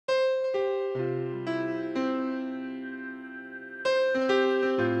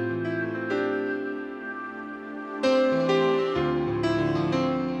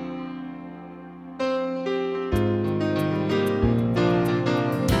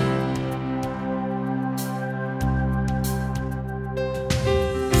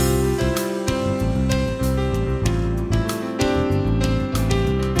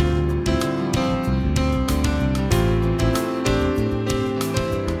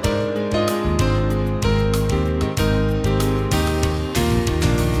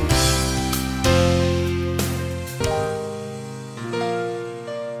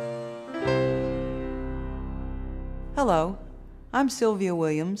Hello, I'm Sylvia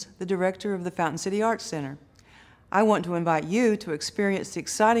Williams, the Director of the Fountain City Arts Center. I want to invite you to experience the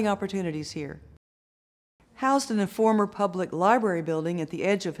exciting opportunities here. Housed in a former public library building at the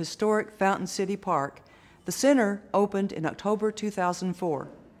edge of historic Fountain City Park, the center opened in October 2004.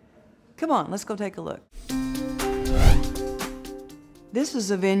 Come on, let's go take a look. This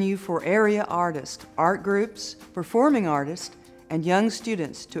is a venue for area artists, art groups, performing artists, and young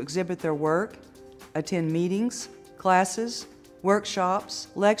students to exhibit their work, attend meetings, classes, workshops,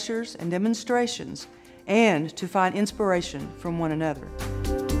 lectures, and demonstrations, and to find inspiration from one another.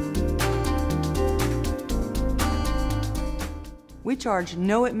 We charge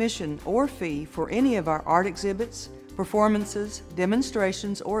no admission or fee for any of our art exhibits, performances,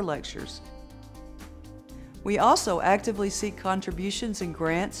 demonstrations, or lectures. We also actively seek contributions and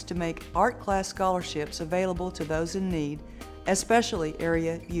grants to make art class scholarships available to those in need, especially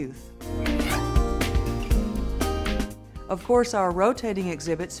area youth. Of course, our rotating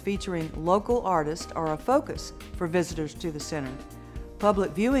exhibits featuring local artists are a focus for visitors to the center.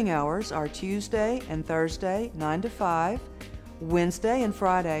 Public viewing hours are Tuesday and Thursday, 9 to 5, Wednesday and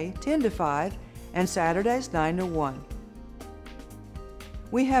Friday, 10 to 5, and Saturdays, 9 to 1.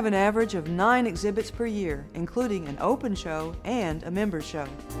 We have an average of 9 exhibits per year, including an open show and a member show.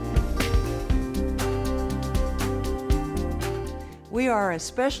 We are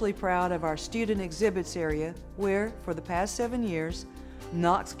especially proud of our student exhibits area where, for the past 7 years,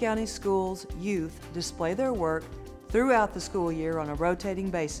 Knox County Schools youth display their work throughout the school year on a rotating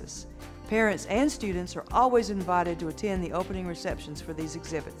basis. Parents and students are always invited to attend the opening receptions for these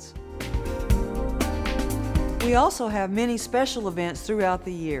exhibits. We also have many special events throughout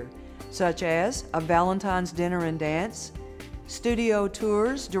the year, such as a Valentine's dinner and dance, studio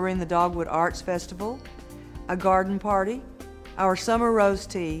tours during the Dogwood Arts Festival, a garden party, our summer rose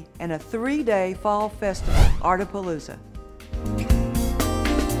tea, and a 3-day fall festival, Artapalooza.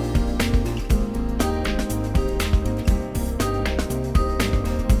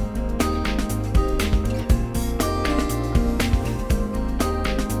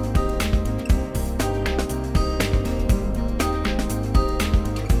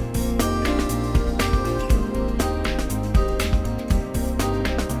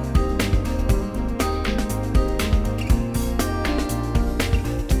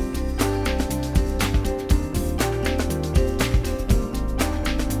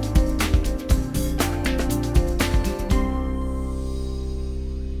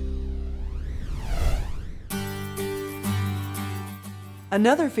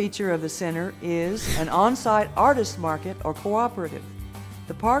 Another feature of the center is an on-site artist market or cooperative.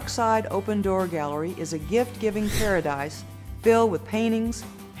 The Parkside Open Door Gallery is a gift-giving paradise filled with paintings,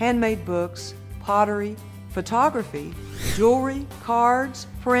 handmade books, pottery, photography, jewelry, cards,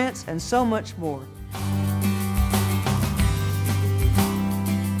 prints, and so much more.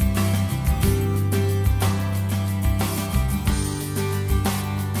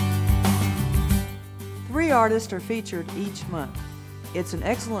 Three artists are featured each month. It's an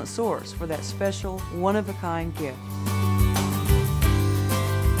excellent source for that special, one-of-a-kind gift.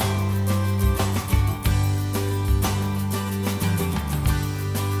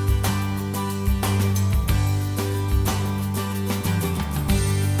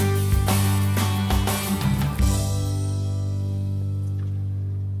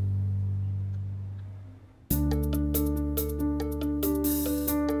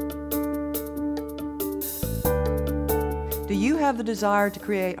 Do you have the desire to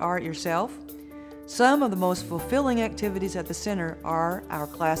create art yourself? Some of the most fulfilling activities at the center are our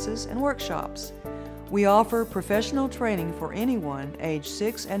classes and workshops. We offer professional training for anyone age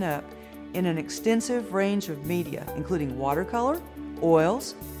 6 and up in an extensive range of media, including watercolor,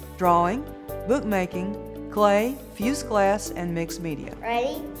 oils, drawing, bookmaking, clay, fused glass, and mixed media.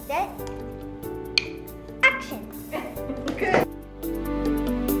 Ready, set, action! Okay.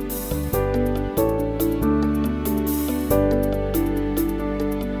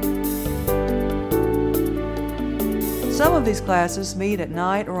 Some of these classes meet at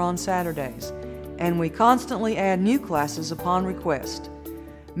night or on Saturdays, and we constantly add new classes upon request.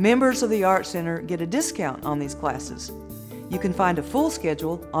 Members of the Art Center get a discount on these classes. You can find a full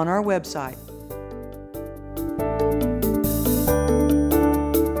schedule on our website.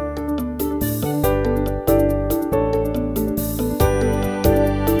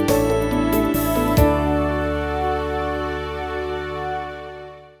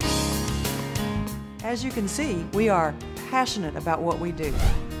 As you can see, we are passionate about what we do.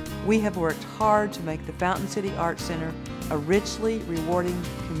 We have worked hard to make the Fountain City Art Center a richly rewarding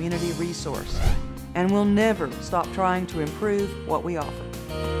community resource, and we'll never stop trying to improve what we offer.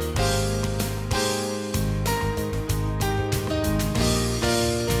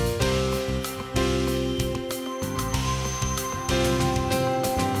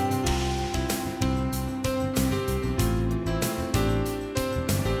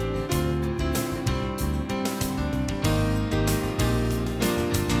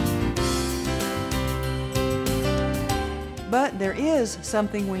 But there is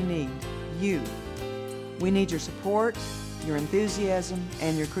something we need, you. We need your support, your enthusiasm,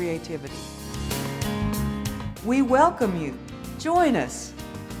 and your creativity. We welcome you. Join us.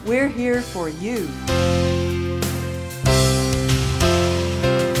 We're here for you.